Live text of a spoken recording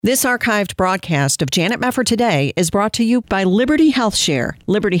This archived broadcast of Janet Mefford Today is brought to you by Liberty HealthShare.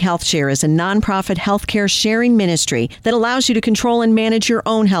 Liberty HealthShare is a nonprofit healthcare sharing ministry that allows you to control and manage your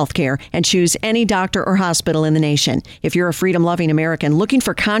own healthcare and choose any doctor or hospital in the nation. If you're a freedom-loving American looking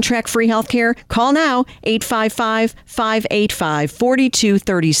for contract-free healthcare, call now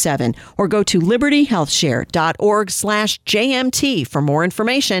 855-585-4237 or go to libertyhealthshare.org/JMT for more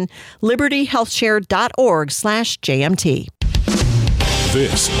information. libertyhealthshare.org/JMT.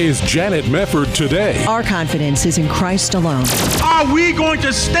 This is Janet Mefford Today. Our confidence is in Christ alone. Are we going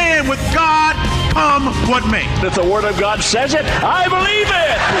to stand with God come what may? If the Word of God says it, I believe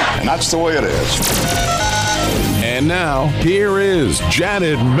it. And that's the way it is. And now, here is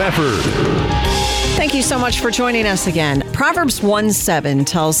Janet Mefford. Thank you so much for joining us again. Proverbs 1:7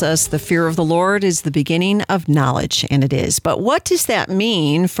 tells us the fear of the Lord is the beginning of knowledge, and it is. But what does that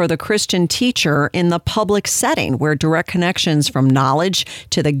mean for the Christian teacher in the public setting where direct connections from knowledge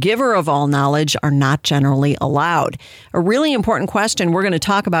to the giver of all knowledge are not generally allowed? A really important question we're going to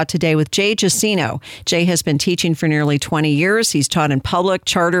talk about today with Jay Jacino. Jay has been teaching for nearly 20 years. He's taught in public,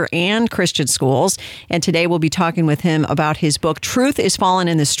 charter, and Christian schools. And today we'll be talking with him about his book, Truth is Fallen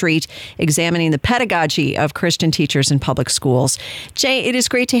in the Street, examining the pedagogy of Christian teachers in public schools. Jay, it is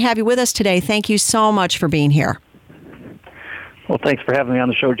great to have you with us today. Thank you so much for being here. Well, thanks for having me on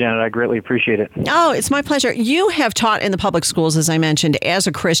the show, Janet. I greatly appreciate it. Oh, it's my pleasure. You have taught in the public schools, as I mentioned. As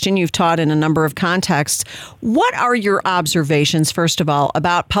a Christian, you've taught in a number of contexts. What are your observations, first of all,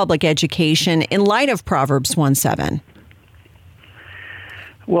 about public education in light of Proverbs 1:7?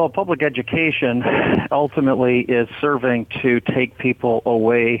 Well, public education ultimately is serving to take people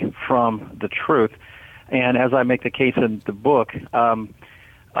away from the truth. And as I make the case in the book,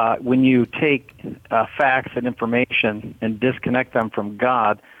 when you take facts and information and disconnect them from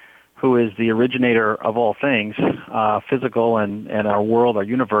God, who is the originator of all things, physical and our world, our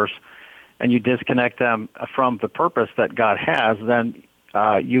universe, and you disconnect them from the purpose that God has, then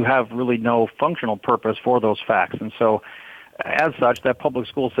you have really no functional purpose for those facts. And so as such, that public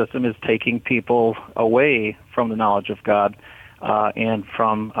school system is taking people away from the knowledge of God and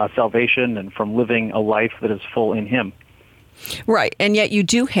from salvation and from living a life that is full in Him. Right. And yet you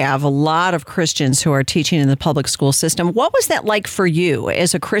do have a lot of Christians who are teaching in the public school system. What was that like for you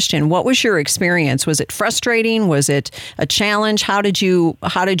as a Christian? What was your experience? Was it frustrating? Was it a challenge? How did you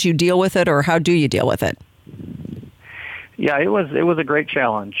deal with it, or how do you deal with it? Yeah, it was a great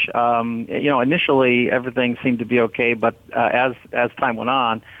challenge. Initially everything seemed to be okay, but as time went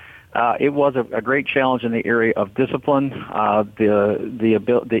on, it was a great challenge in the area of discipline.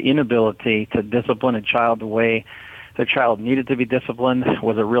 The inability to discipline a child the way the child needed to be disciplined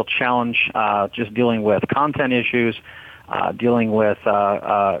was a real challenge. Just dealing with content issues, dealing with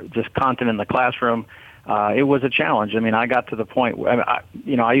just content in the classroom. It was a challenge. I mean, I got to the point where, I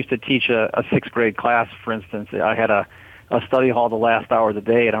used to teach a sixth grade class, for instance. I had a study hall the last hour of the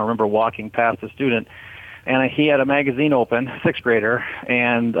day, and I remember walking past a student, and he had a magazine open, sixth grader,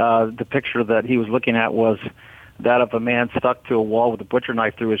 and the picture that he was looking at was that of a man stuck to a wall with a butcher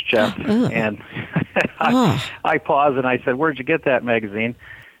knife through his chest. And I paused and I said, "Where'd you get that magazine?"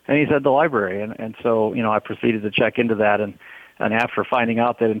 And he said, "The library." And so, I proceeded to check into that, and after finding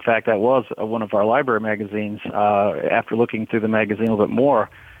out that, in fact, that was one of our library magazines, after looking through the magazine a little bit more,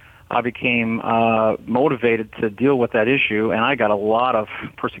 I became motivated to deal with that issue, and I got a lot of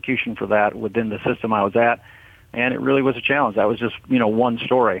persecution for that within the system I was at, and it really was a challenge. That was just, one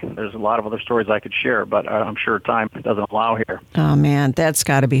story. There's a lot of other stories I could share, but I'm sure time doesn't allow here. Oh, man, that's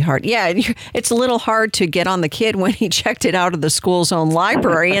got to be hard. Yeah, it's a little hard to get on the kid when he checked it out of the school's own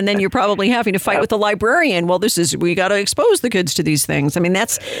library, and then you're probably having to fight with the librarian. Well, we got to expose the kids to these things. I mean,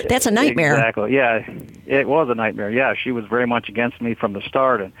 that's a nightmare. Exactly, yeah. It was a nightmare. Yeah, she was very much against me from the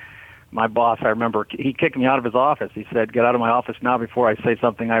start, and my boss, I remember, he kicked me out of his office. He said, "Get out of my office now before I say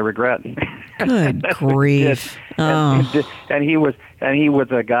something I regret." Good grief! And he was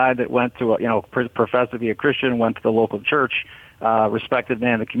a guy that went to professed to be a Christian, went to the local church, respected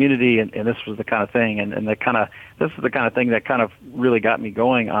man in the community, and this was the kind of thing, and this is the kind of thing that kind of really got me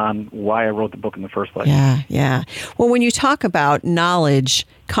going on why I wrote the book in the first place. Yeah. Well, when you talk about knowledge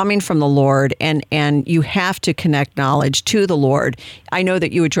coming from the Lord, and you have to connect knowledge to the Lord, I know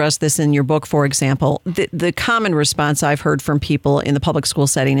that you address this in your book, for example. The common response I've heard from people in the public school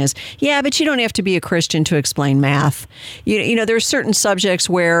setting is, "Yeah, but you don't have to be a Christian to explain math." There's certain subjects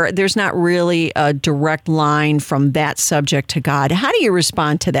where there's not really a direct line from that subject to God. How do you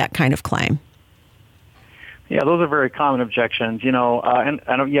respond to that kind of claim? Yeah, those are very common objections, and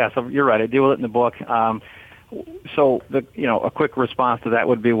yes, you're right. I deal with it in the book. So a quick response to that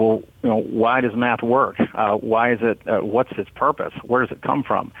would be, well, why does math work? Why is it? What's its purpose? Where does it come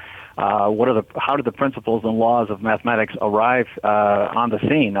from? How did the principles and laws of mathematics arrive on the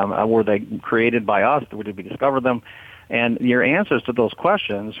scene? Were they created by us? Did we discover them? And your answers to those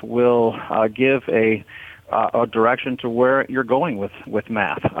questions will give a direction to where you're going with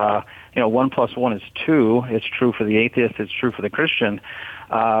math. 1 + 1 is 2. It's true for the atheist. It's true for the Christian.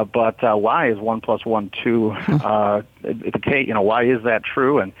 But why is 1 + 1 2? Why is that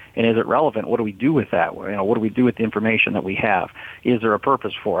true? And is it relevant? What do we do with that? What do we do with the information that we have? Is there a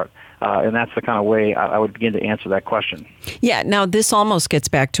purpose for it? And that's the kind of way I would begin to answer that question. Yeah. Now, this almost gets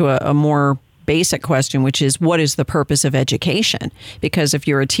back to a more basic question, which is, what is the purpose of education? Because if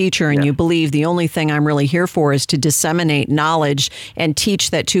you're a teacher and you believe the only thing I'm really here for is to disseminate knowledge and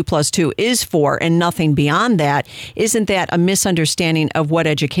teach that 2 + 2 is 4 and nothing beyond that, isn't that a misunderstanding of what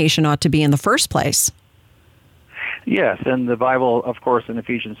education ought to be in the first place? Yes, and the Bible, of course, in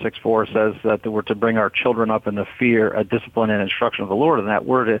Ephesians 6:4 says that we're to bring our children up in the fear, discipline, and instruction of the Lord, and that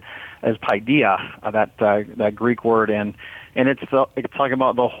word is paideia, that Greek word, and it's talking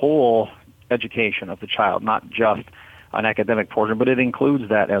about the whole education of the child, not just an academic portion, but it includes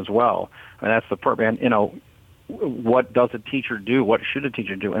that as well. And that's the purpose. And, what does a teacher do? What should a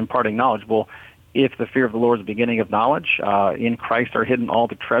teacher do? Imparting knowledge. Well, if the fear of the Lord is the beginning of knowledge, in Christ are hidden all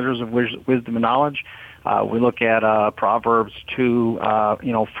the treasures of wisdom and knowledge. We look at Proverbs 2,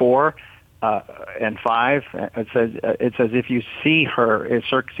 4 and 5. It says, if you see her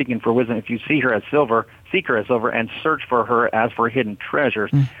seeking for wisdom, if you see her as silver, seek her as silver, and search for her as for hidden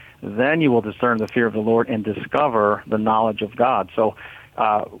treasures. Then you will discern the fear of the Lord and discover the knowledge of God. So,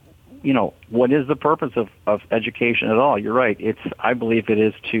 what is the purpose of education at all? You're right. I believe it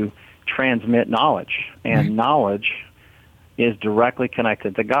is to transmit knowledge, and knowledge is directly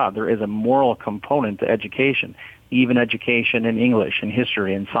connected to God. There is a moral component to education, even education in English, in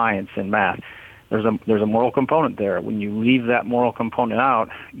history, in science, in math. There's a moral component there. When you leave that moral component out,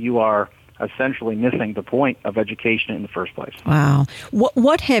 you are essentially missing the point of education in the first place. Wow.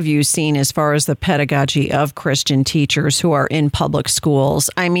 What have you seen as far as the pedagogy of Christian teachers who are in public schools?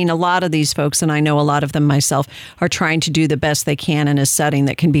 I mean, a lot of these folks, and I know a lot of them myself, are trying to do the best they can in a setting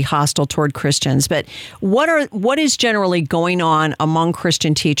that can be hostile toward Christians. But what is generally going on among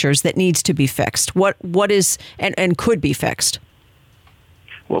Christian teachers that needs to be fixed? What is and could be fixed?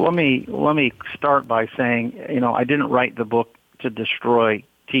 Well, let me start by saying, I didn't write the book to destroy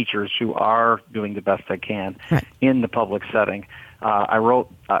teachers who are doing the best they can in the public setting. I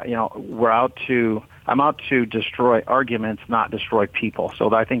wrote, I'm out to destroy arguments, not destroy people.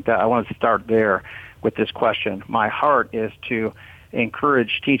 So I think that I want to start there with this question. My heart is to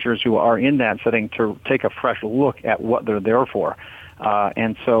encourage teachers who are in that setting to take a fresh look at what they're there for.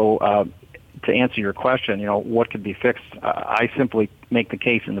 And so to answer your question, what could be fixed? I simply make the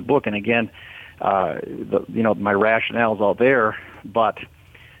case in the book. And again, my rationale is all there, but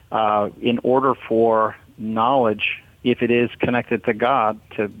in order for knowledge, if it is connected to God,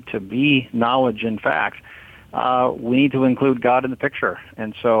 to be knowledge in fact, we need to include God in the picture.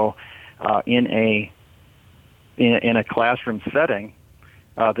 And so, in a classroom setting,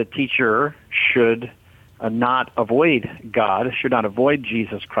 the teacher should not avoid God, should not avoid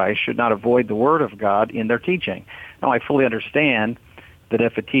Jesus Christ, should not avoid the Word of God in their teaching. Now, I fully understand that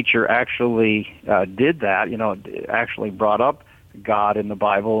if a teacher actually did that, actually brought up God in the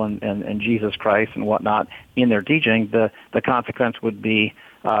Bible and Jesus Christ and whatnot in their teaching, the consequence would be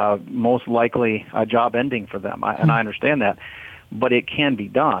most likely a job ending for them. And I understand that. But it can be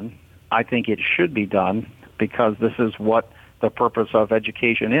done. I think it should be done because this is what the purpose of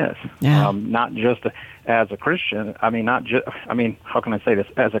education is. Yeah. Not just as a Christian. How can I say this?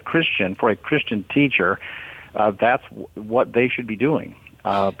 As a Christian, for a Christian teacher, that's what they should be doing.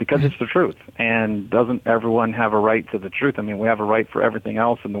 Because it's the truth. And doesn't everyone have a right to the truth? I mean, we have a right for everything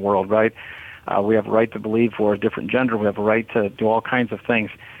else in the world, right? We have a right to believe for a different gender. We have a right to do all kinds of things.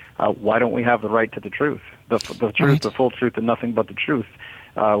 Why don't we have the right to the truth? The truth, right. The full truth, and nothing but the truth.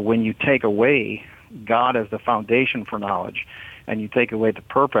 When you take away God as the foundation for knowledge, and you take away the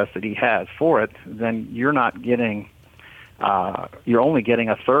purpose that He has for it, then you're not getting... you're only getting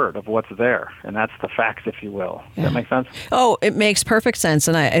a third of what's there, and that's the facts, if you will. Does that make sense? Oh, it makes perfect sense.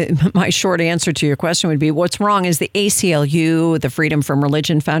 And my short answer to your question would be, what's wrong is the ACLU, the Freedom from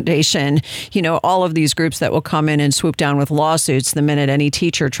Religion Foundation, all of these groups that will come in and swoop down with lawsuits the minute any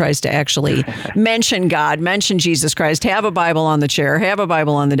teacher tries to actually mention God, mention Jesus Christ, have a Bible on the chair, have a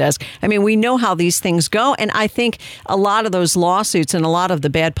Bible on the desk. I mean, we know how these things go, and I think a lot of those lawsuits and a lot of the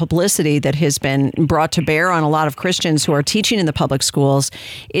bad publicity that has been brought to bear on a lot of Christians who are teaching in the public schools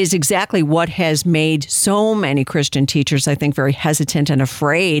is exactly what has made so many Christian teachers, I think, very hesitant and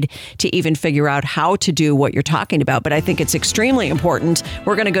afraid to even figure out how to do what you're talking about. But I think it's extremely important.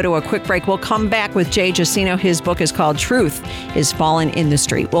 We're going to go to a quick break. We'll come back with Jay Jusino. His book is called Truth is Fallen in the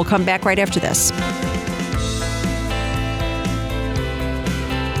Street. We'll come back right after this.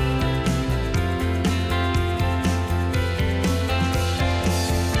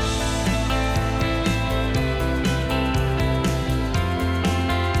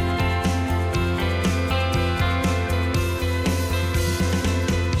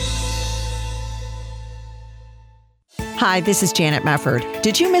 Hi, this is Janet Mefford.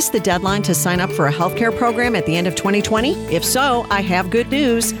 Did you miss the deadline to sign up for a healthcare program at the end of 2020? If so, I have good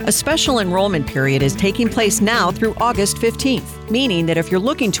news. A special enrollment period is taking place now through August 15th, meaning that if you're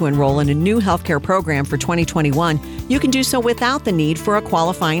looking to enroll in a new healthcare program for 2021, you can do so without the need for a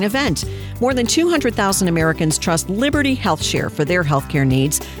qualifying event. More than 200,000 Americans trust Liberty HealthShare for their healthcare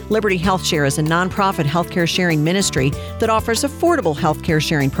needs. Liberty HealthShare is a nonprofit healthcare sharing ministry that offers affordable healthcare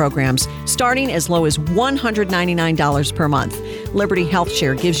sharing programs starting as low as $199 per month. Liberty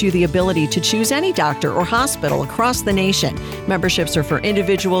HealthShare gives you the ability to choose any doctor or hospital across the nation. Memberships are for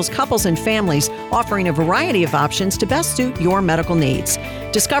individuals, couples, and families, offering a variety of options to best suit your medical needs.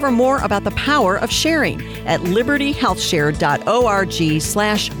 Discover more about the power of sharing at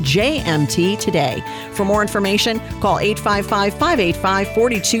libertyhealthshare.org/JMT today. For more information, call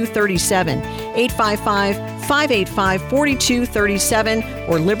 855-585-4237, 855-585-4237,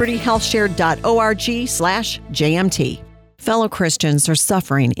 or libertyhealthshare.org/JMT. Fellow Christians are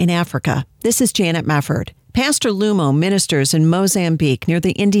suffering in Africa. This is Janet Mefford. Pastor Lumo ministers in Mozambique near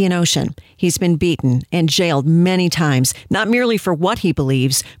the Indian Ocean. He's been beaten and jailed many times, not merely for what he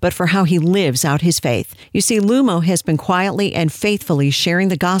believes, but for how he lives out his faith. You see, Lumo has been quietly and faithfully sharing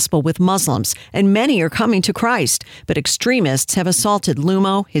the gospel with Muslims, and many are coming to Christ. But extremists have assaulted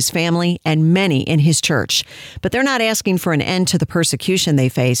Lumo, his family, and many in his church. But they're not asking for an end to the persecution they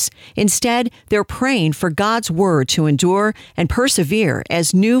face. Instead, they're praying for God's word to endure and persevere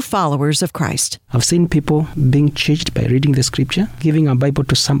as new followers of Christ. I've seen people being changed by reading the scripture. Giving a Bible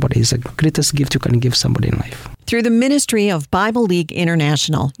to somebody is the greatest gift you can give somebody in life. Through the ministry of Bible League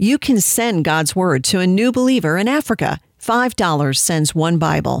International, you can send God's word to a new believer in Africa. $5 sends one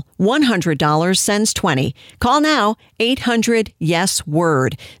Bible. $100 sends 20. Call now,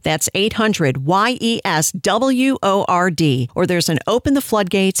 800-YES-WORD. That's 800-YES-WORD. Or there's an Open the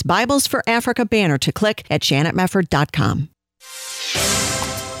Floodgates Bibles for Africa banner to click at janetmefford.com.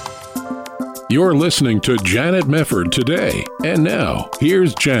 You're listening to Janet Mefford Today. And now,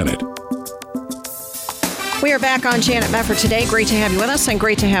 here's Janet. We are back on Janet Mefford Today. Great to have you with us, and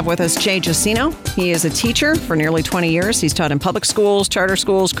great to have with us Jay Jusino. He is a teacher for nearly 20 years. He's taught in public schools, charter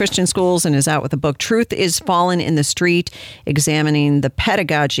schools, Christian schools, and is out with the book Truth is Fallen in the Street, examining the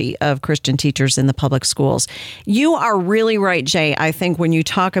pedagogy of Christian teachers in the public schools. You are really right, Jay, I think, when you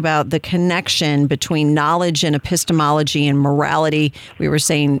talk about the connection between knowledge and epistemology and morality. We were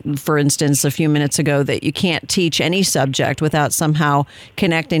saying, for instance, a few minutes ago that you can't teach any subject without somehow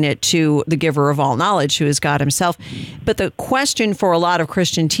connecting it to the giver of all knowledge, who is God himself. But the question for a lot of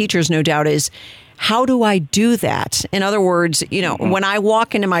Christian teachers, no doubt, is how do I do that? In other words, when I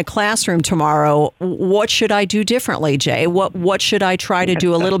walk into my classroom tomorrow, what should I do differently, Jay? What should I try to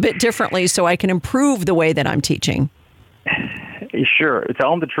do a little bit differently so I can improve the way that I'm teaching? Sure.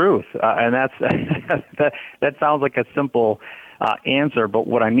 Tell them the truth. And that's that sounds like a simple answer, but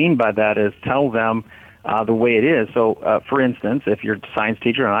what I mean by that is tell them the way it is. So, for instance, if you're a science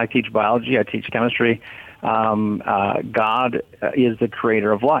teacher and I teach biology, I teach chemistry, God is the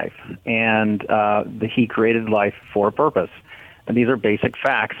creator of life, and He created life for a purpose. And these are basic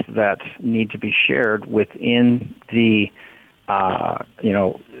facts that need to be shared within the,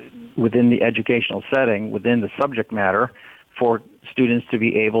 within the educational setting, within the subject matter, for students to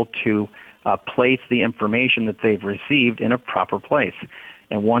be able to place the information that they've received in a proper place.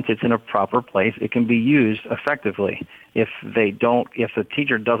 And once it's in a proper place, it can be used effectively. If the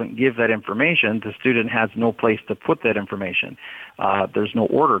teacher doesn't give that information, the student has no place to put that information. There's no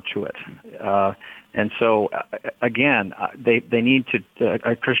order to it. And so, again, they need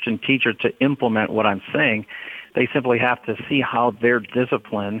a Christian teacher to implement what I'm saying. They simply have to see how their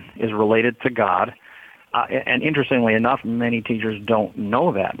discipline is related to God. And interestingly enough, many teachers don't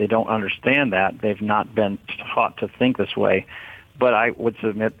know that. They don't understand that. They've not been taught to think this way. But I would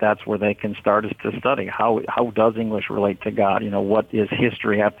submit that's where they can start is to study. How does English relate to God? What does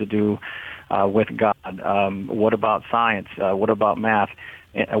history have to do with God? What about science? What about math?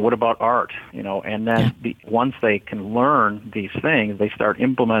 What about art? And then once they can learn these things, they start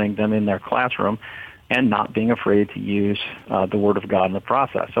implementing them in their classroom. and not being afraid to use the Word of God in the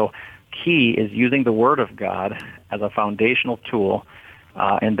process. So key is using the Word of God as a foundational tool,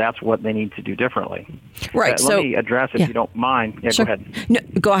 and that's what they need to do differently. Right. Let me address, if you don't mind. Yeah, sure. Go ahead. No,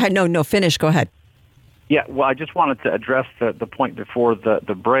 go ahead. No, finish. Go ahead. Yeah, well, I just wanted to address the point before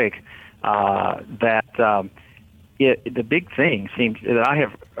the break that the big thing seems that I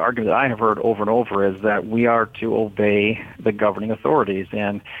have argued that I have heard over and over is that we are to obey the governing authorities,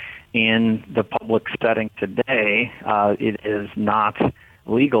 and in the public setting today, it is not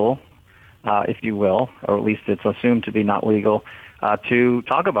legal, if you will, or at least it's assumed to be not legal, to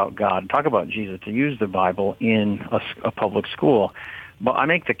talk about God, talk about Jesus, to use the Bible in a public school. But I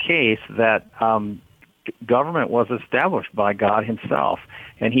make the case that government was established by God himself,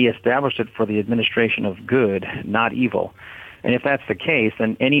 and he established it for the administration of good, not evil. And if that's the case,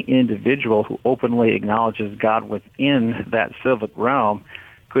 then any individual who openly acknowledges God within that civic realm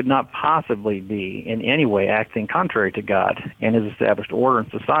could not possibly be in any way acting contrary to God and his established order in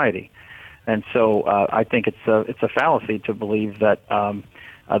society. And so I think it's a fallacy to believe that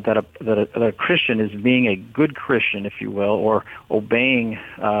that a Christian is being a good Christian, if you will, or obeying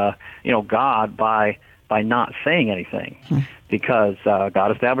God by not saying anything, because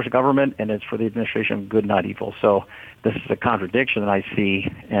God established a government and it's for the administration of good, not evil. So this is a contradiction that I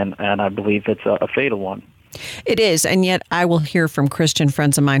see, and I believe it's a fatal one. It is, and yet I will hear from Christian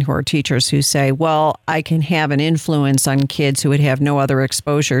friends of mine who are teachers who say, well, I can have an influence on kids who would have no other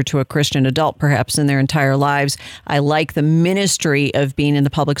exposure to a Christian adult perhaps in their entire lives. I like the ministry of being in the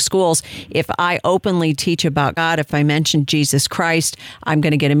public schools. If I openly teach about God, if I mention Jesus Christ, I'm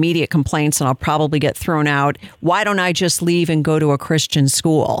going to get immediate complaints and I'll probably get thrown out. Why don't I just leave and go to a Christian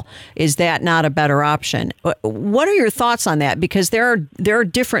school? Is that not a better option? What are your thoughts on that? Because there are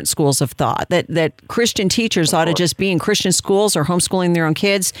different schools of thought that Christian teachers ought to just be in Christian schools or homeschooling their own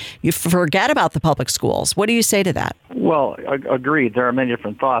kids. You forget about the public schools. What do you say to that? Well, agreed. There are many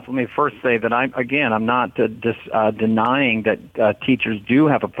different thoughts. Let me first say that I'm not denying that teachers do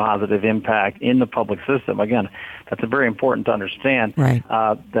have a positive impact in the public system. Again, that's very important to understand. Right.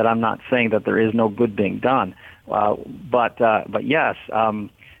 That I'm not saying that there is no good being done. But yes,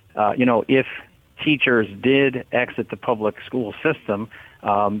 if teachers did exit the public school system,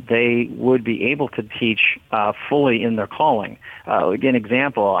 they would be able to teach fully in their calling. Again,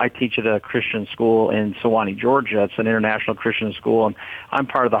 example, I teach at a Christian school in Sewanee, Georgia. It's an international Christian school, and I'm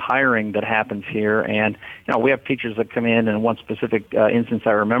part of the hiring that happens here. And we have teachers that come in, and one specific instance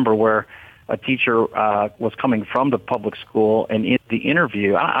I remember where a teacher was coming from the public school, and in the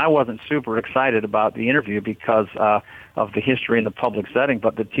interview, I wasn't super excited about the interview because of the history in the public setting,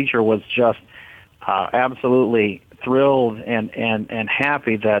 but the teacher was just absolutely thrilled and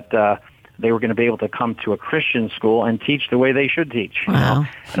happy that they were going to be able to come to a Christian school and teach the way they should teach. Wow.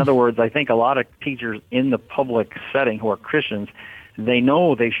 In other words, I think a lot of teachers in the public setting who are Christians, they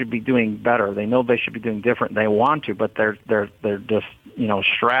know they should be doing better. They know they should be doing different. They want to, but they're just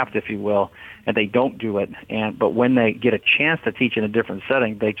strapped, if you will, and they don't do it. But when they get a chance to teach in a different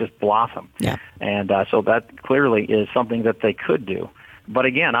setting, they just blossom. Yeah. And so that clearly is something that they could do. But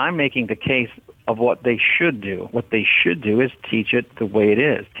again, I'm making the case of what they should do. What they should do is teach it the way it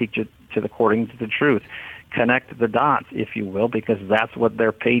is. Teach it according to the truth. Connect the dots, if you will, because that's what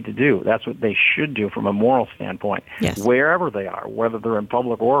they're paid to do. That's what they should do from a moral standpoint, yes, wherever they are, whether they're in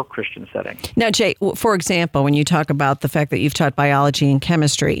public or Christian setting. Now, Jay, for example, when you talk about the fact that you've taught biology and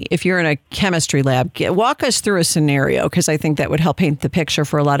chemistry, if you're in a chemistry lab, walk us through a scenario, because I think that would help paint the picture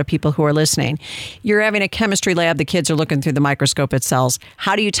for a lot of people who are listening. You're having a chemistry lab. The kids are looking through the microscope at cells.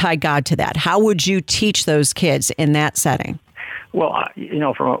 How do you tie God to that? How would you teach those kids in that setting? Well,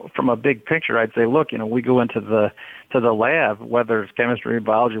 from a big picture, I'd say, look, we go into the lab, whether it's chemistry,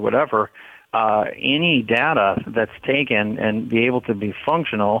 biology, whatever. Any data that's taken and be able to be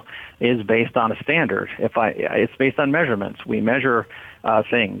functional is based on a standard. It's based on measurements. We measure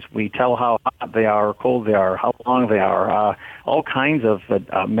things. We tell how hot they are, or cold they are, how long they are. All kinds of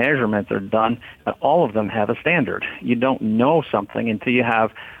measurements are done. All of them have a standard. You don't know something until you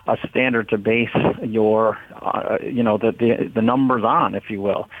have a standard to base your, the numbers on, if you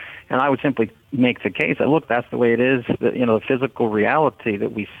will. And I would simply make the case that, look, that's the way it is. The physical reality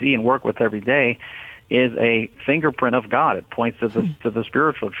that we see and work with every day is a fingerprint of God. It points to the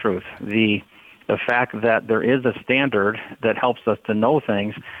spiritual truth. The fact that there is a standard that helps us to know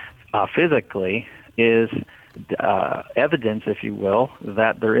things physically is evidence, if you will,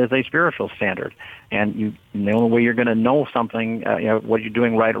 that there is a spiritual standard. And the only way you're going to know something, what you're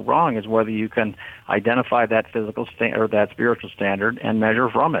doing right or wrong, is whether you can identify that physical or that spiritual standard and measure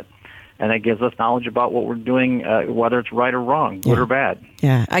from it. and that gives us knowledge about what we're doing, whether it's right or wrong, good or bad.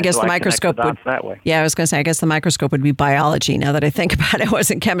 Yeah, I guess the microscope would. That way. Yeah, I was going to say, I guess the microscope would be biology. Now that I think about it, it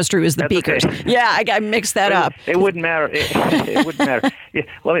wasn't chemistry; it was the beakers. Okay. Yeah, I mixed that up. It wouldn't matter. It wouldn't matter. Yeah,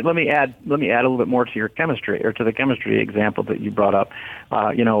 let me add a little bit more to your chemistry, or to the chemistry example that you brought up.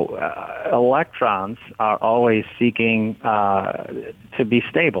 Electrons are always seeking to be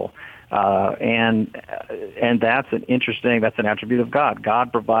stable. And that's an attribute of God.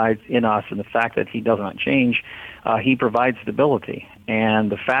 God provides in us, and the fact that He does not change, He provides stability.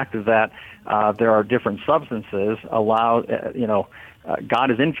 And the fact is that there are different substances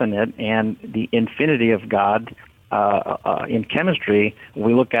God is infinite, and the infinity of God in chemistry,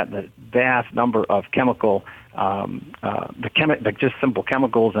 we look at the vast number of chemical, just simple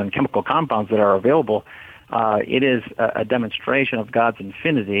chemicals and chemical compounds that are available. It is a demonstration of God's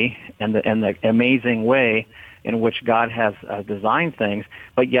infinity and the amazing way in which God has designed things,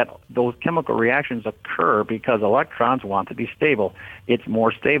 but yet those chemical reactions occur because electrons want to be stable. It's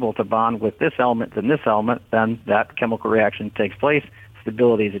more stable to bond with this element than this element, then that chemical reaction takes place,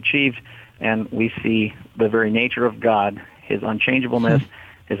 stability is achieved, and we see the very nature of God, His unchangeableness,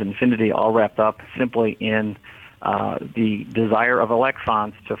 His infinity, all wrapped up simply in the desire of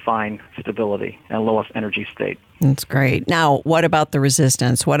electrons to find stability and lowest energy state. That's great. Now, what about the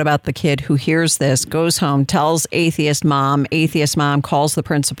resistance? What about the kid who hears this, goes home, tells atheist mom calls the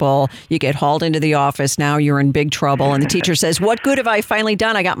principal, you get hauled into the office, now you're in big trouble, and the teacher says, what good have I finally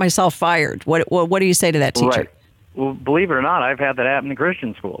done? I got myself fired. What do you say to that teacher? Right. Well, believe it or not, I've had that happen in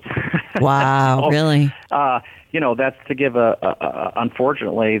Christian schools. Wow, really? That's to give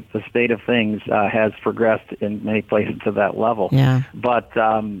unfortunately, the state of things has progressed in many places to that level. Yeah. But,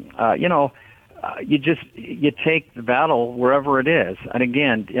 you take the battle wherever it is. And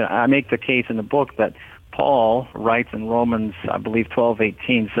again, I make the case in the book that Paul writes in Romans, I believe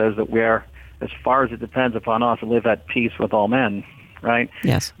 12:18, says that we are, as far as it depends upon us, to live at peace with all men. Right?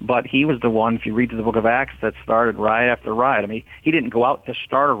 Yes. But he was the one, if you read the book of Acts, that started riot after riot. I mean, he didn't go out to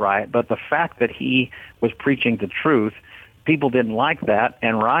start a riot, but the fact that he was preaching the truth, people didn't like that,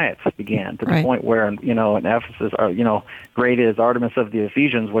 and riots began to the point where, in Ephesus, great is Artemis of the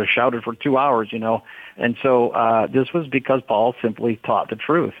Ephesians was shouted for 2 hours, And so this was because Paul simply taught the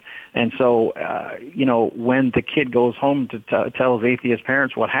truth. And so, when the kid goes home to tell his atheist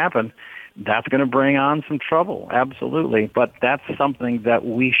parents what happened, that's going to bring on some trouble, absolutely. But that's something that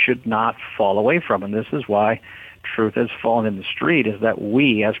we should not fall away from. And this is why truth has fallen in the street, is that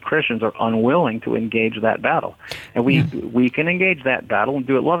we as Christians are unwilling to engage that battle. And we can engage that battle and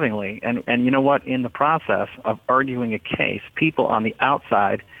do it lovingly. And you know what? In the process of arguing a case, people on the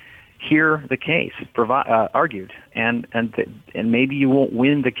outside hear the case argued. And maybe you won't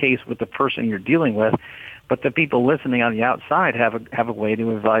win the case with the person you're dealing with, but the people listening on the outside have a way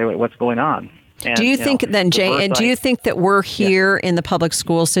to evaluate what's going on. And, do you think then, Jay, and do you think that we're here in the public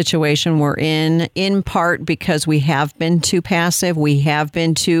school situation we're in part because we have been too passive, we have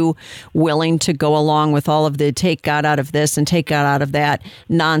been too willing to go along with all of the take God out of this and take God out of that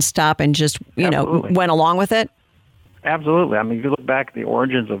nonstop and just, went along with it? Absolutely. I mean, if you look back at the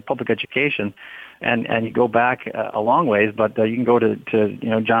origins of public education, and you go back a long ways, but you can go to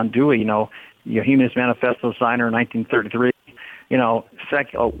John Dewey, your Humanist Manifesto signer in 1933,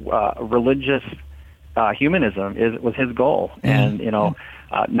 religious humanism was his goal. And,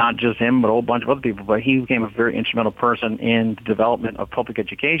 not just him, but a whole bunch of other people, but he became a very instrumental person in the development of public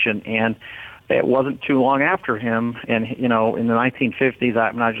education. And it wasn't too long after him, and, in the 1950s,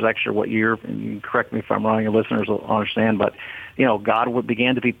 I'm not exactly sure what year, and you can correct me if I'm wrong, your listeners will understand, but, God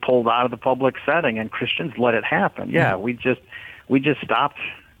began to be pulled out of the public setting, and Christians let it happen. Yeah, we just stopped.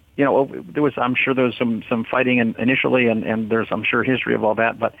 I'm sure there was some fighting initially, and there's, I'm sure, history of all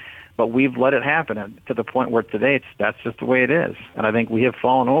that, but we've let it happen, and to the point where today that's just the way it is. And I think we have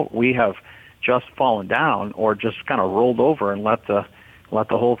just fallen down, or just kind of rolled over and let the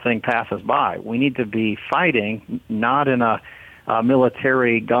whole thing pass us by. We need to be fighting, not in a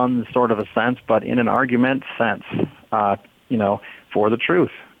military gun sort of a sense, but in an argument sense, for the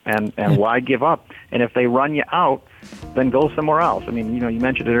truth. And why give up? And if they run you out, then go somewhere else. I mean, you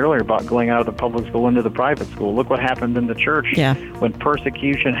mentioned it earlier about going out of the public school into the private school. Look what happened in the church. Yeah. When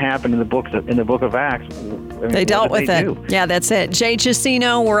persecution happened in the book of Acts. They dealt with it. Yeah, that's it. Jay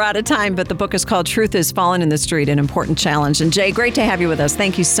Jusino, we're out of time, but the book is called Truth Has Fallen in the Street, An Important Challenge. And Jay, great to have you with us.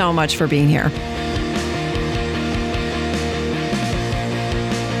 Thank you so much for being here.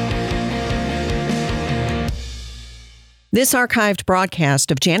 This archived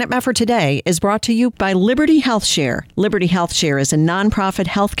broadcast of Janet Mefford Today is brought to you by Liberty Health Share. Liberty Health Share is a nonprofit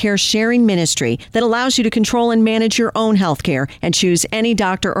healthcare sharing ministry that allows you to control and manage your own healthcare and choose any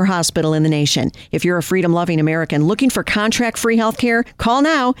doctor or hospital in the nation. If you're a freedom-loving American looking for contract-free healthcare, call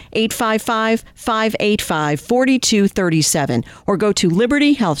now 855-585-4237 or go to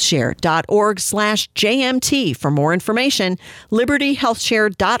libertyhealthshare.org/JMT for more information.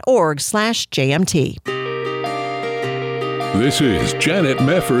 libertyhealthshare.org/JMT. This is Janet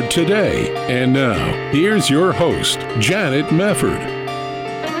Mefford Today. And now, here's your host, Janet Mefford.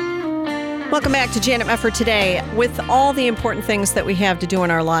 Welcome back to Janet Mefford Today. With all the important things that we have to do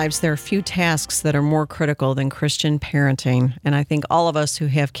in our lives, there are few tasks that are more critical than Christian parenting. And I think all of us who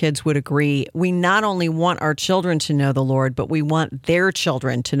have kids would agree. We not only want our children to know the Lord, but we want their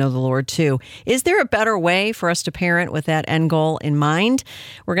children to know the Lord too. Is there a better way for us to parent with that end goal in mind?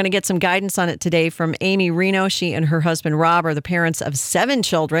 We're going to get some guidance on it today from Amy Reno. She and her husband Rob are the parents of 7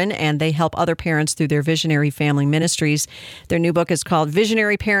 children, and they help other parents through their Visionary Family Ministries. Their new book is called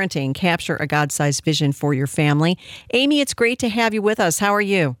Visionary Parenting: Capture a God-sized vision for your family. Amy, it's great to have you with us. How are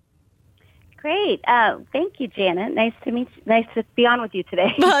you? Great. Thank you, Janet. Nice to meet you. Nice to be on with you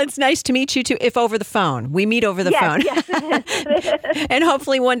today. Well, it's nice to meet you too, if over the phone. We meet over the phone. Yes. And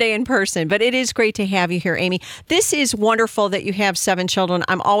hopefully one day in person. But it is great to have you here, Amy. This is wonderful that you have 7 children.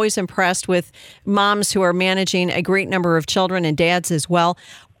 I'm always impressed with moms who are managing a great number of children and dads as well.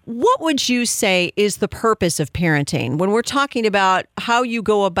 What would you say is the purpose of parenting when we're talking about how you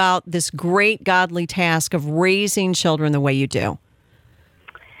go about this great godly task of raising children the way you do?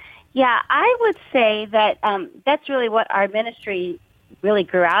 Yeah, I would say that that's really what our ministry really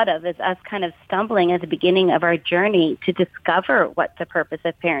grew out of, is us kind of stumbling at the beginning of our journey to discover what the purpose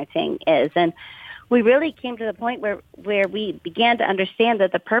of parenting is. And we really came to the point where we began to understand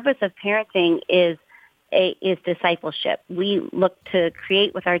that the purpose of parenting is discipleship. We look to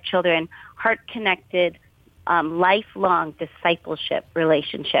create with our children heart-connected, lifelong discipleship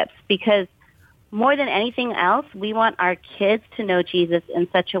relationships, because more than anything else, we want our kids to know Jesus in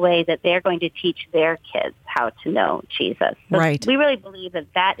such a way that they're going to teach their kids how to know Jesus. So right. We really believe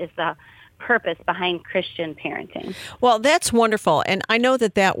that is the purpose behind Christian parenting. Well, that's wonderful. And I know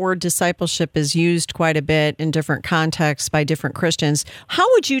that word discipleship is used quite a bit in different contexts by different Christians.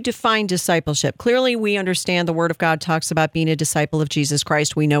 How would you define discipleship? Clearly, we understand the Word of God talks about being a disciple of Jesus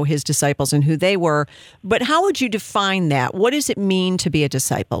Christ. We know his disciples and who they were. But how would you define that? What does it mean to be a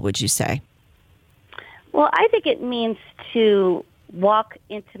disciple, would you say? Well, I think it means to walk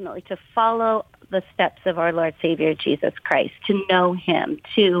intimately, to follow the steps of our Lord Savior Jesus Christ, to know him,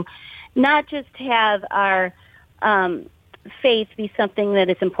 to not just have our faith be something that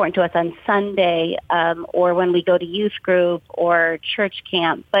is important to us on Sunday or when we go to youth group or church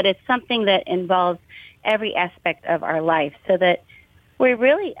camp, but it's something that involves every aspect of our life, so that we're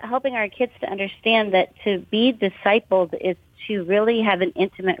really helping our kids to understand that to be discipled is to really have an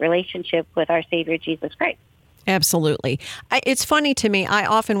intimate relationship with our Savior Jesus Christ. Absolutely. It's funny to me. I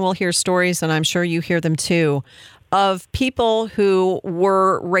often will hear stories, and I'm sure you hear them too, of people who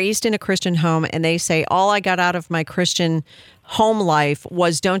were raised in a Christian home, and they say, all I got out of my Christian home life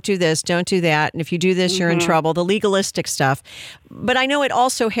was don't do this, don't do that, and if you do this, you're in trouble, the legalistic stuff. But I know it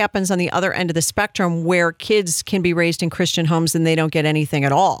also happens on the other end of the spectrum where kids can be raised in Christian homes and they don't get anything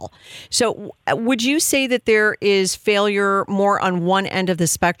at all. So would you say that there is failure more on one end of the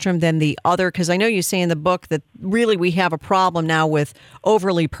spectrum than the other? Because I know you say in the book that really we have a problem now with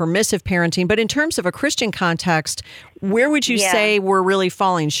overly permissive parenting, but in terms of a Christian context, where would you say we're really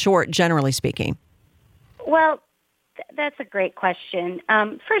falling short, generally speaking? Well, that's a great question.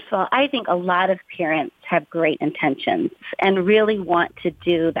 First of all, I think a lot of parents have great intentions and really want to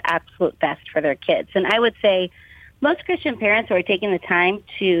do the absolute best for their kids. And I would say most Christian parents who are taking the time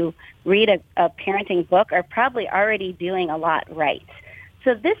to read a parenting book are probably already doing a lot right.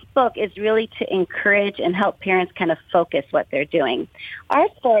 So this book is really to encourage and help parents kind of focus what they're doing. Our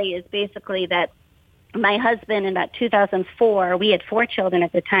story is basically that my husband, in about 2004, we had 4 children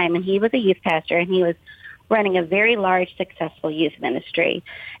at the time, and he was a youth pastor, and he was running a very large, successful youth ministry.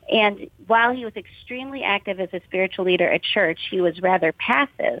 And while he was extremely active as a spiritual leader at church, he was rather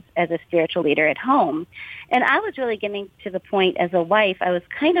passive as a spiritual leader at home. And I was really getting to the point as a wife, I was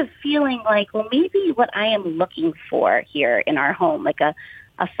kind of feeling like, well, maybe what I am looking for here in our home, like a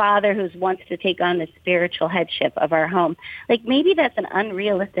father who wants to take on the spiritual headship of our home. Like maybe that's an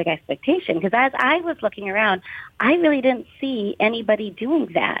unrealistic expectation, because as I was looking around, I really didn't see anybody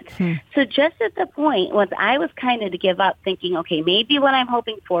doing that. So just at the point when I was kind of to give up, thinking, okay, maybe what I'm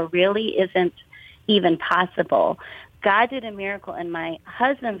hoping for really isn't even possible, God did a miracle in my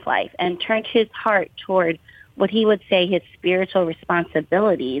husband's life and turned his heart toward what he would say his spiritual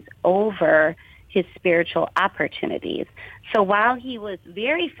responsibilities over his spiritual opportunities. So while he was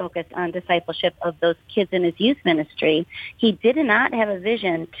very focused on discipleship of those kids in his youth ministry, he did not have a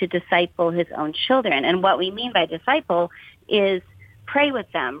vision to disciple his own children. And what we mean by disciple is pray with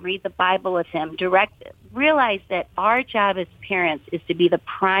them, read the Bible with him, realize that our job as parents is to be the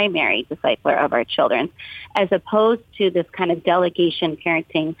primary discipler of our children, as opposed to this kind of delegation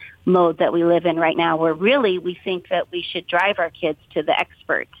parenting mode that we live in right now, where really we think that we should drive our kids to the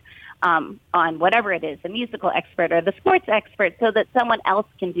expert on whatever it is, the musical expert or the sports expert, so that someone else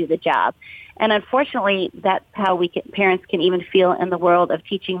can do the job. And unfortunately, that's how parents can even feel in the world of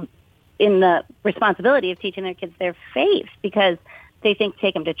teaching, in the responsibility of teaching their kids their faith, because they think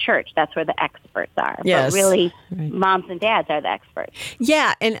take them to church. That's where the experts are. Yes. But really, right. Moms and dads are the experts.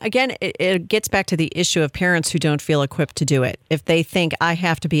 Yeah. And again, it gets back to the issue of parents who don't feel equipped to do it. If they think I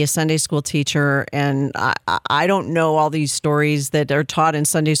have to be a Sunday school teacher and I don't know all these stories that are taught in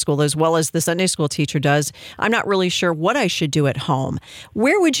Sunday school as well as the Sunday school teacher does, I'm not really sure what I should do at home.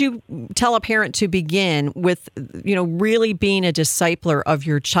 Where would you tell a parent to begin with, really being a discipler of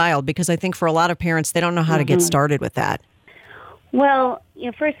your child? Because I think for a lot of parents, they don't know how to get started with that. Well,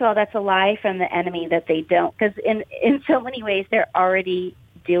 first of all, that's a lie from the enemy that they don't, because in so many ways they're already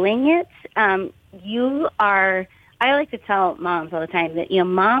doing it. I like to tell moms all the time that,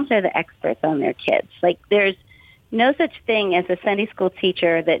 moms are the experts on their kids. Like, there's no such thing as a Sunday school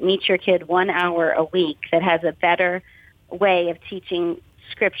teacher that meets your kid 1 hour a week that has a better way of teaching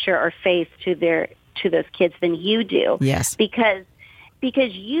scripture or faith to those kids than you do. Yes.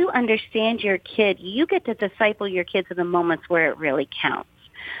 Because you understand your kid, you get to disciple your kids in the moments where it really counts.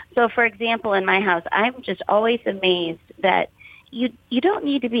 So, for example, in my house, I'm just always amazed that you don't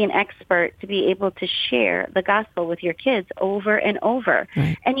need to be an expert to be able to share the gospel with your kids over and over.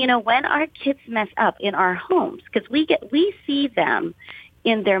 Right. And, when our kids mess up in our homes, because we see them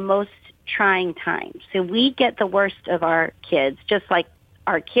in their most trying times. So we get the worst of our kids, just like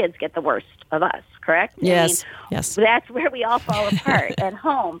our kids get the worst of us. Correct? Yes. Yes. That's where we all fall apart at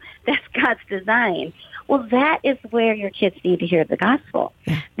home. That's God's design. Well, that is where your kids need to hear the gospel.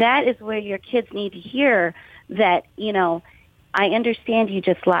 Yeah. That is where your kids need to hear that, I understand you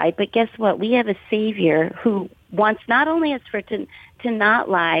just lied, but guess what? We have a Savior who wants not only us to not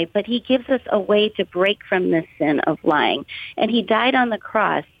lie, but he gives us a way to break from this sin of lying. And he died on the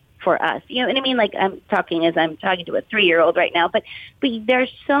cross for us. And I mean, like I'm talking to a 3-year-old right now, but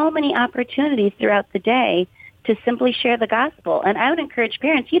there's so many opportunities throughout the day to simply share the gospel. And I would encourage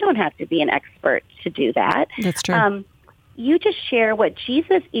parents, you don't have to be an expert to do that. That's true. You just share if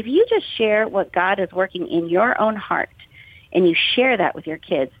you just share what God is working in your own heart and you share that with your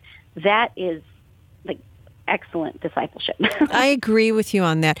kids, that is like excellent discipleship. I agree with you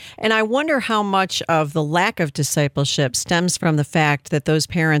on that. And I wonder how much of the lack of discipleship stems from the fact that those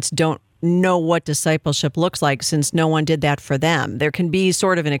parents don't know what discipleship looks like, since no one did that for them. There can be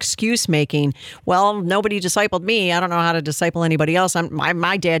sort of an excuse making, well, nobody discipled me. I don't know how to disciple anybody else.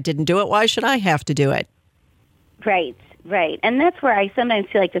 My dad didn't do it. Why should I have to do it? Right. And that's where I sometimes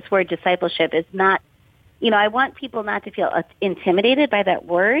feel like this word discipleship is not, I want people not to feel intimidated by that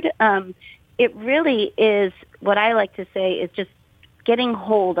word. It really is, what I like to say is just getting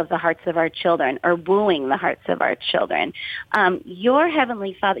hold of the hearts of our children, or wooing the hearts of our children. Your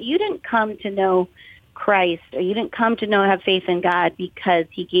Heavenly Father, you didn't come to know Christ, or you didn't come to have faith in God because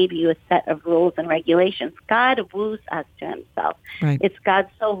he gave you a set of rules and regulations. God woos us to himself. Right. It's God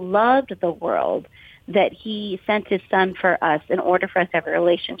so loved the world that he sent his son for us in order for us to have a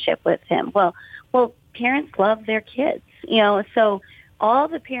relationship with him. Well, parents love their kids, so all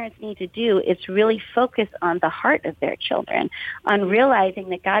the parents need to do is really focus on the heart of their children, on realizing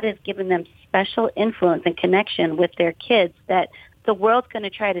that God has given them special influence and connection with their kids that the world's going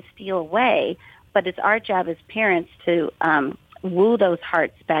to try to steal away, but it's our job as parents to woo those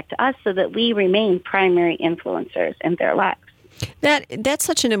hearts back to us so that we remain primary influencers in their lives. That's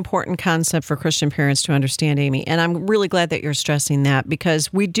such an important concept for Christian parents to understand, Amy. And I'm really glad that you're stressing that,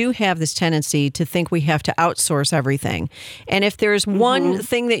 because we do have this tendency to think we have to outsource everything. And if there's one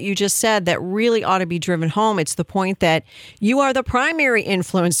thing that you just said that really ought to be driven home, it's the point that you are the primary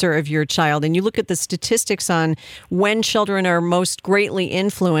influencer of your child. And you look at the statistics on when children are most greatly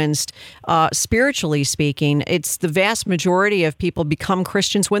influenced, spiritually speaking, it's the vast majority of people become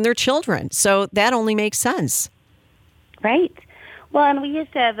Christians when they're children. So that only makes sense. Right. Well, and we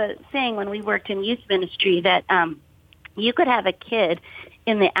used to have a saying when we worked in youth ministry that you could have a kid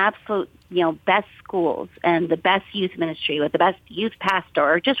in the absolute, best schools and the best youth ministry with the best youth pastor,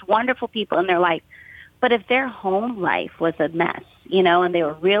 or just wonderful people in their life. But if their home life was a mess, and they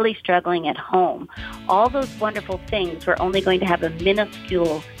were really struggling at home, all those wonderful things were only going to have a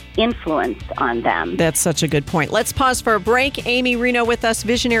minuscule influence on them. That's such a good point. Let's pause for a break. Amy Reno with us.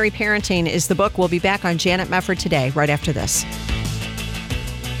 Visionary Parenting is the book. We'll be back on Janet Mefford Today right after this.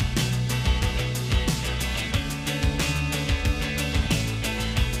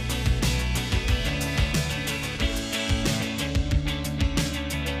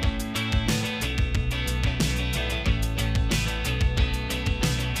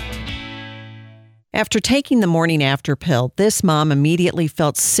 After taking the morning after pill, this mom immediately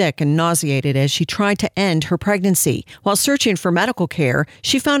felt sick and nauseated as she tried to end her pregnancy. While searching for medical care,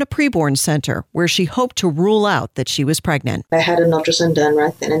 she found a preborn center where she hoped to rule out that she was pregnant. I had an ultrasound done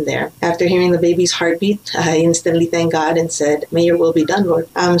right then and there. After hearing the baby's heartbeat, I instantly thanked God and said, "May your will be done, Lord."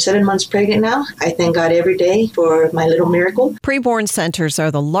 I'm 7 months pregnant now. I thank God every day for my little miracle. Preborn centers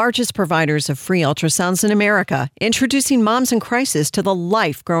are the largest providers of free ultrasounds in America, introducing moms in crisis to the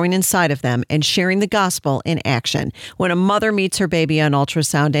life growing inside of them and sharing the gospel in action. When a mother meets her baby on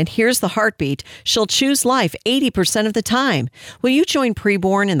ultrasound and hears the heartbeat, she'll choose life 80% of the time. Will you join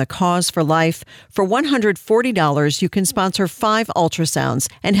Preborn in the cause for life? For $140, you can sponsor 5 ultrasounds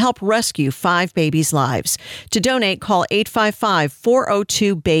and help rescue 5 babies' lives. To donate, call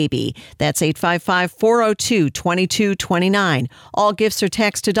 855-402-BABY. That's 855-402-2229. All gifts are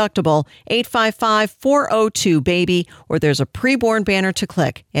tax deductible. 855-402-BABY, or there's a Preborn banner to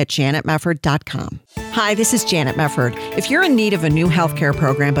click at janetmefford.com. Hi, this is Janet Mefford. If you're in need of a new healthcare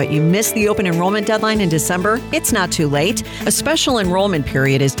program but you missed the open enrollment deadline in December, it's not too late. A special enrollment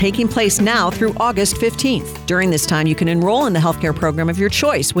period is taking place now through August 15th. During this time, you can enroll in the healthcare program of your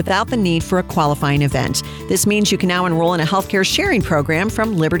choice without the need for a qualifying event. This means you can now enroll in a healthcare sharing program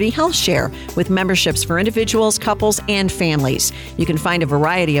from Liberty Health Share with memberships for individuals, couples, and families. You can find a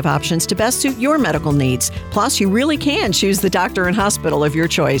variety of options to best suit your medical needs. Plus, you really can choose the doctor and hospital of your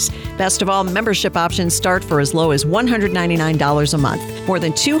choice. Best of all, membership options start for as low as $199 a month. More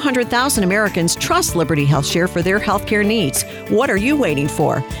than 200,000 Americans trust Liberty Health Share for their healthcare needs. What are you waiting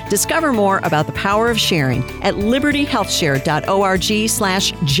for? Discover more about the power of sharing at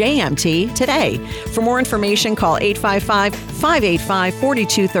libertyhealthshare.org/JMT today. For more information, call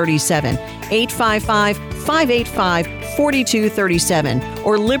 855-585-4237, 855-585-4237,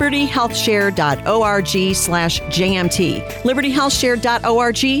 or libertyhealthshare.org/JMT.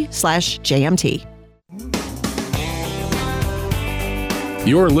 libertyhealthshare.org/JMT.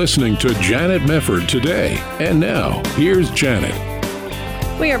 You're listening to Janet Mefford Today. And now, here's Janet.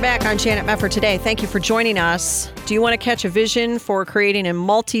 We are back on Janet Mefford Today. Thank you for joining us. Do you want to catch a vision for creating a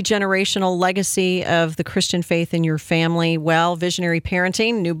multi-generational legacy of the Christian faith in your family? Well, Visionary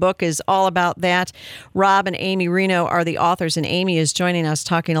Parenting, new book, is all about that. Rob and Amy Reno are the authors, and Amy is joining us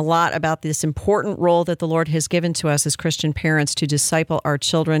talking a lot about this important role that the Lord has given to us as Christian parents to disciple our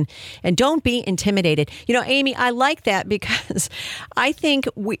children. And don't be intimidated. Amy, I like that because I think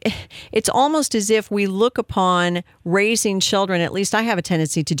it's almost as if we look upon raising children, at least I have a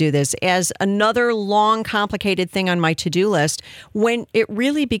tendency to do this, as another long, complicated thing on my to-do list, when it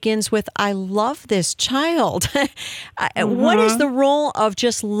really begins with, I love this child. What is the role of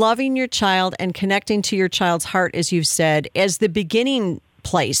just loving your child and connecting to your child's heart, as you've said, as the beginning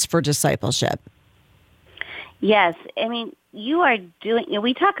place for discipleship? Yes. I mean, you are doing,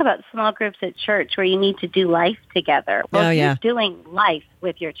 we talk about small groups at church where you need to do life together. Well, you're doing life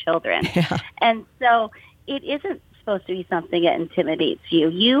with your children. Yeah. And so it isn't supposed to be something that intimidates you.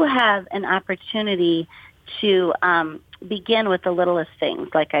 You have an opportunity to begin with the littlest things,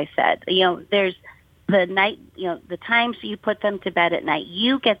 like I said. There's the night, the times you put them to bed at night.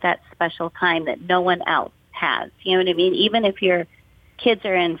 You get that special time that no one else has. You know what I mean? Even if your kids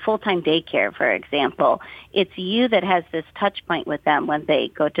are in full-time daycare, for example, it's you that has this touch point with them when they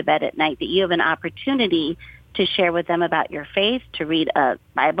go to bed at night, that you have an opportunity to share with them about your faith, to read a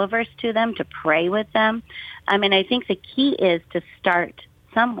Bible verse to them, to pray with them. I mean, I think the key is to start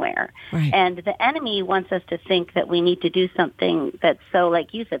somewhere. Right. And the enemy wants us to think that we need to do something that's so,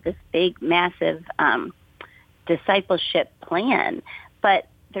 like you said, this big, massive discipleship plan. But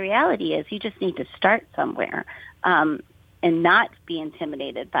the reality is you just need to start somewhere and not be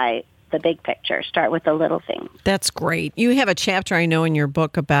intimidated by the big picture. Start with the little things. That's great. You have a chapter, I know, in your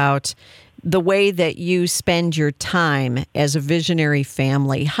book about the way that you spend your time as a visionary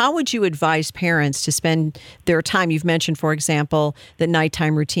family. How would you advise parents to spend their time? You've mentioned, for example, the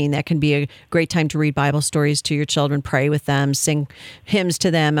nighttime routine. That can be a great time to read Bible stories to your children, pray with them, sing hymns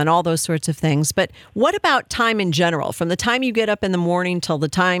to them, and all those sorts of things. But what about time in general? From the time you get up in the morning till the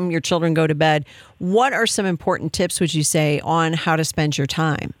time your children go to bed, what are some important tips, would you say, on how to spend your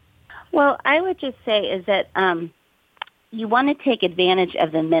time? Well, I would just say is that you want to take advantage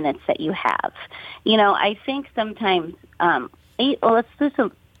of the minutes that you have. You know, I think sometimes, let's do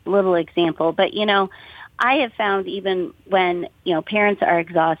some little example, but, you know, I have found even when, you know, parents are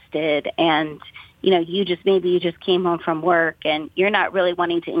exhausted and, you know, you just came home from work and you're not really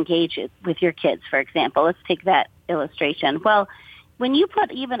wanting to engage with your kids, for example. Let's take that illustration. Well, when you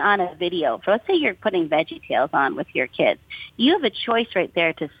put even on a video, so let's say you're putting VeggieTales on with your kids, you have a choice right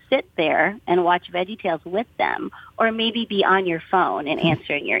there to sit there and watch VeggieTales with them or maybe be on your phone and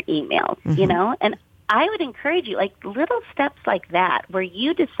answering your emails, you know? And I would encourage you, like little steps like that where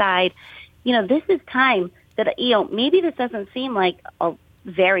you decide, you know, this is time that, you know, maybe this doesn't seem like a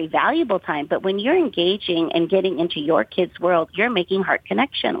very valuable time, but when you're engaging and getting into your kids' world, you're making heart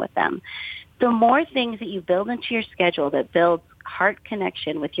connection with them. The more things that you build into your schedule that builds heart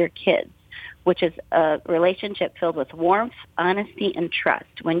connection with your kids, which is a relationship filled with warmth, honesty, and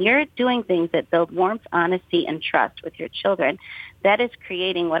trust. When you're doing things that build warmth, honesty, and trust with your children, that is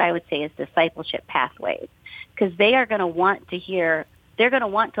creating what I would say is discipleship pathways, because they are going to want to hear, they're going to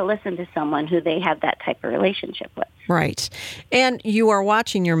want to listen to someone who they have that type of relationship with. Right. And you are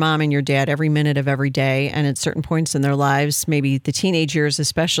watching your mom and your dad every minute of every day. And at certain points in their lives, maybe the teenage years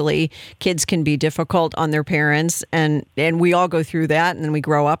especially, kids can be difficult on their parents. And we all go through that. And then we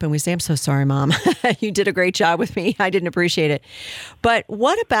grow up and we say, I'm so sorry, Mom. You did a great job with me. I didn't appreciate it. But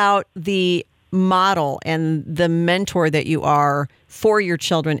what about the model and the mentor that you are for your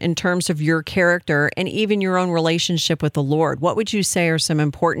children in terms of your character and even your own relationship with the Lord? What would you say are some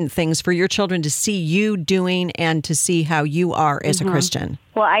important things for your children to see you doing and to see how you are as a Christian?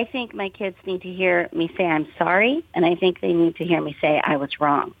 Well, I think my kids need to hear me say I'm sorry, and I think they need to hear me say I was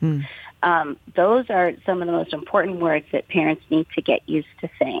wrong. Those are some of the most important words that parents need to get used to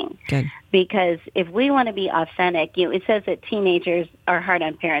saying. Good. Because if we want to be authentic, you know, it says that teenagers are hard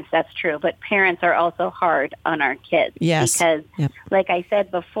on parents. That's true. But parents are also hard on our kids. Yes. Because, like I said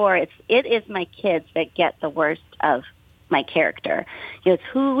before, it is my kids that get the worst of my character. You know, it's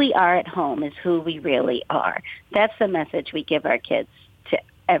who we are at home is who we really are. That's the message we give our kids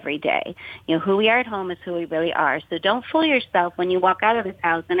every day. You know, who we are at home is who we really are. So don't fool yourself when you walk out of this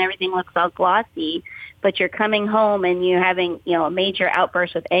house and everything looks all glossy, but you're coming home and you're having, you know, a major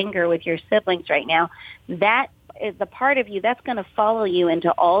outburst of anger with your siblings right now. That is the part of you that's going to follow you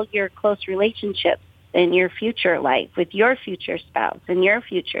into all your close relationships in your future life with your future spouse and your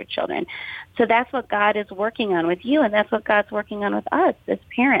future children. So that's what God is working on with you, and that's what God's working on with us as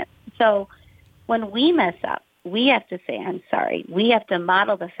parents. So when we mess up, we have to say, I'm sorry. We have to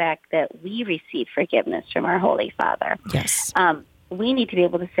model the fact that we receive forgiveness from our Holy Father. Yes. We need to be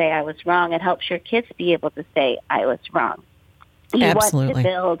able to say, I was wrong. It helps your kids be able to say, I was wrong. You Absolutely. want to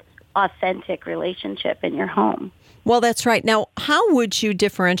build authentic relationship in your home. Well, that's right. Now, how would you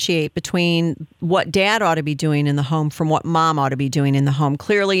differentiate between what dad ought to be doing in the home from what mom ought to be doing in the home?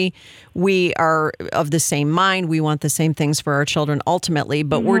 Clearly, we are of the same mind. We want the same things for our children ultimately,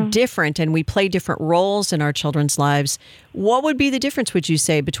 but we're different and we play different roles in our children's lives. What would be the difference, would you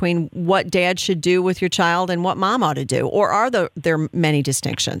say, between what dad should do with your child and what mom ought to do? Or are there many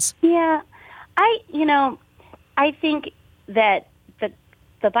distinctions? Yeah, I think that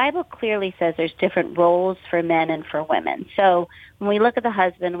the Bible clearly says there's different roles for men and for women. So when we look at the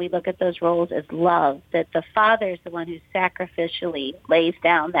husband, we look at those roles as love, that the father is the one who sacrificially lays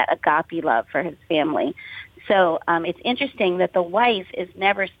down that agape love for his family. So it's interesting that the wife is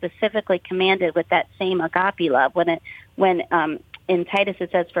never specifically commanded with that same agape love. When in Titus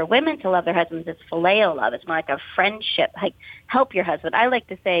it says for women to love their husbands, it's phileo love. It's more like a friendship, like help your husband. I like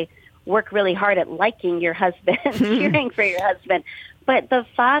to say work really hard at liking your husband, cheering for your husband. But the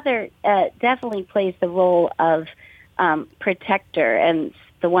father definitely plays the role of protector and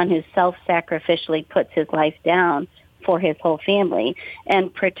the one who self-sacrificially puts his life down for his whole family,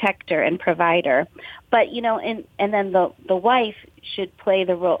 and protector and provider. But, and then the wife should play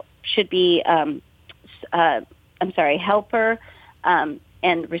the role, should be, helper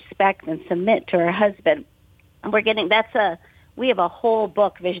and respect and submit to her husband. We have a whole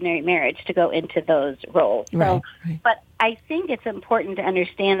book, Visionary Marriage, to go into those roles. Right. But I think it's important to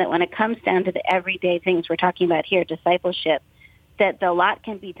understand that when it comes down to the everyday things we're talking about here, discipleship, that a lot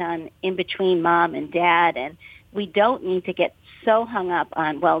can be done in between mom and dad, and we don't need to get so hung up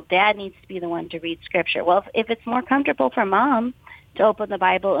on, well, dad needs to be the one to read Scripture. Well, if it's more comfortable for mom to open the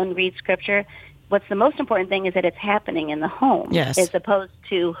Bible and read Scripture, what's the most important thing is that it's happening in the home, as opposed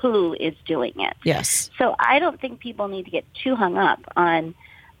to who is doing it. Yes. So I don't think people need to get too hung up on,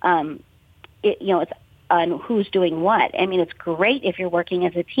 it's on who's doing what. I mean, it's great if you're working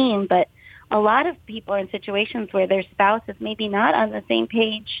as a team, but a lot of people are in situations where their spouse is maybe not on the same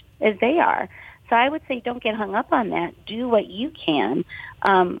page as they are. So I would say don't get hung up on that. Do what you can.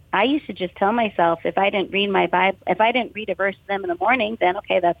 I used to just tell myself if I didn't read my Bible, if I didn't read a verse to them in the morning, then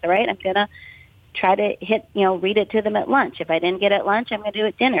okay, that's all right. I'm going to try to read it to them at lunch. If I didn't get it at lunch, I'm going to do it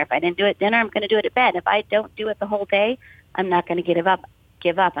at dinner. If I didn't do it at dinner, I'm going to do it at bed. If I don't do it the whole day, I'm not going to give up.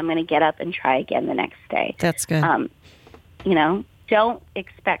 I'm going to get up and try again the next day. That's good. Don't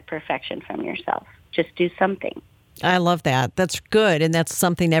expect perfection from yourself. Just do something. I love that. That's good, and that's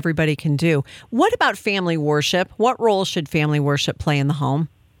something everybody can do. What about family worship? What role should family worship play in the home?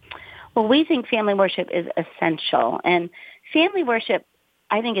 Well, we think family worship is essential, and family worship,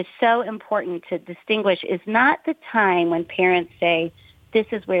 I think, is so important to distinguish is not the time when parents say, this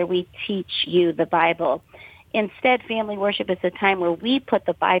is where we teach you the Bible. Instead, family worship is the time where we put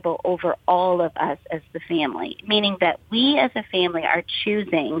the Bible over all of us as the family, meaning that we as a family are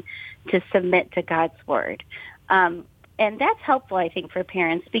choosing to submit to God's Word. And that's helpful, I think, for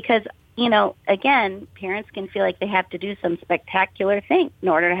parents because, again, parents can feel like they have to do some spectacular thing in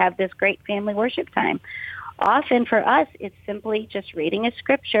order to have this great family worship time. Often for us, it's simply just reading a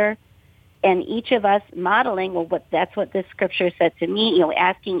scripture and each of us modeling, that's what this scripture said to me,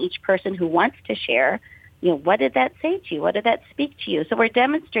 asking each person who wants to share, what did that say to you? What did that speak to you? So we're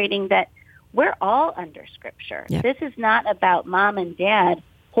demonstrating that we're all under Scripture. Yeah. This is not about mom and dad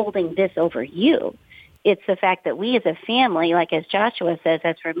holding this over you. It's the fact that we as a family, like as Joshua says,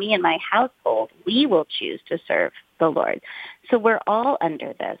 as for me and my household, we will choose to serve the Lord. So we're all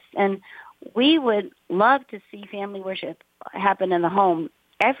under this. And we would love to see family worship happen in the home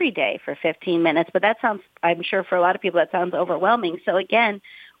every day for 15 minutes. But that sounds, I'm sure for a lot of people, that sounds overwhelming. So again,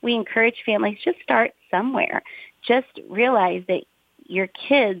 we encourage families, just start somewhere. Just realize that your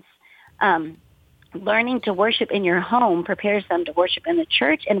kids learning to worship in your home prepares them to worship in the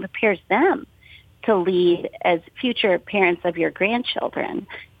church and prepares them to lead as future parents of your grandchildren,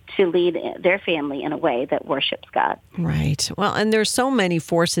 to lead their family in a way that worships God. Right. Well, and there's so many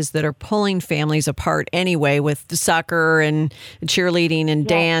forces that are pulling families apart anyway with soccer and cheerleading and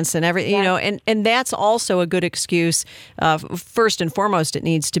dance and everything, and that's also a good excuse. First and foremost, it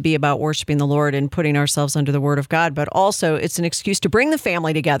needs to be about worshiping the Lord and putting ourselves under the Word of God, but also it's an excuse to bring the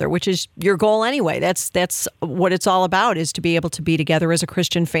family together, which is your goal anyway. That's what it's all about, is to be able to be together as a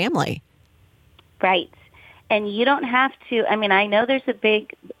Christian family. Right. And you don't have to, I know there's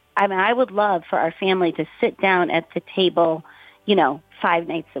I would love for our family to sit down at the table, 5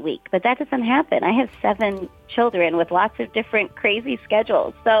 nights a week. But that doesn't happen. I have 7 children with lots of different crazy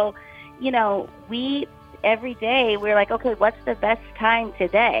schedules. So, every day we're like, okay, what's the best time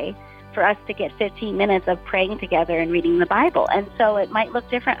today for us to get 15 minutes of praying together and reading the Bible? And so it might look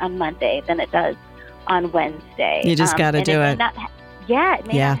different on Monday than it does on Wednesday. You just got to do it. It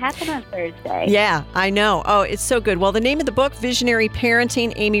may not happen on Thursday. Yeah, I know. Oh, it's so good. Well, the name of the book, Visionary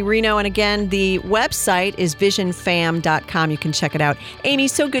Parenting, Amy Reno. And again, the website is visionfam.com. You can check it out. Amy,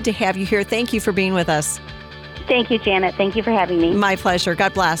 so good to have you here. Thank you for being with us. Thank you, Janet. Thank you for having me. My pleasure.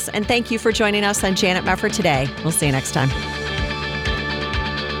 God bless. And thank you for joining us on Janet Mefford Today. We'll see you next time.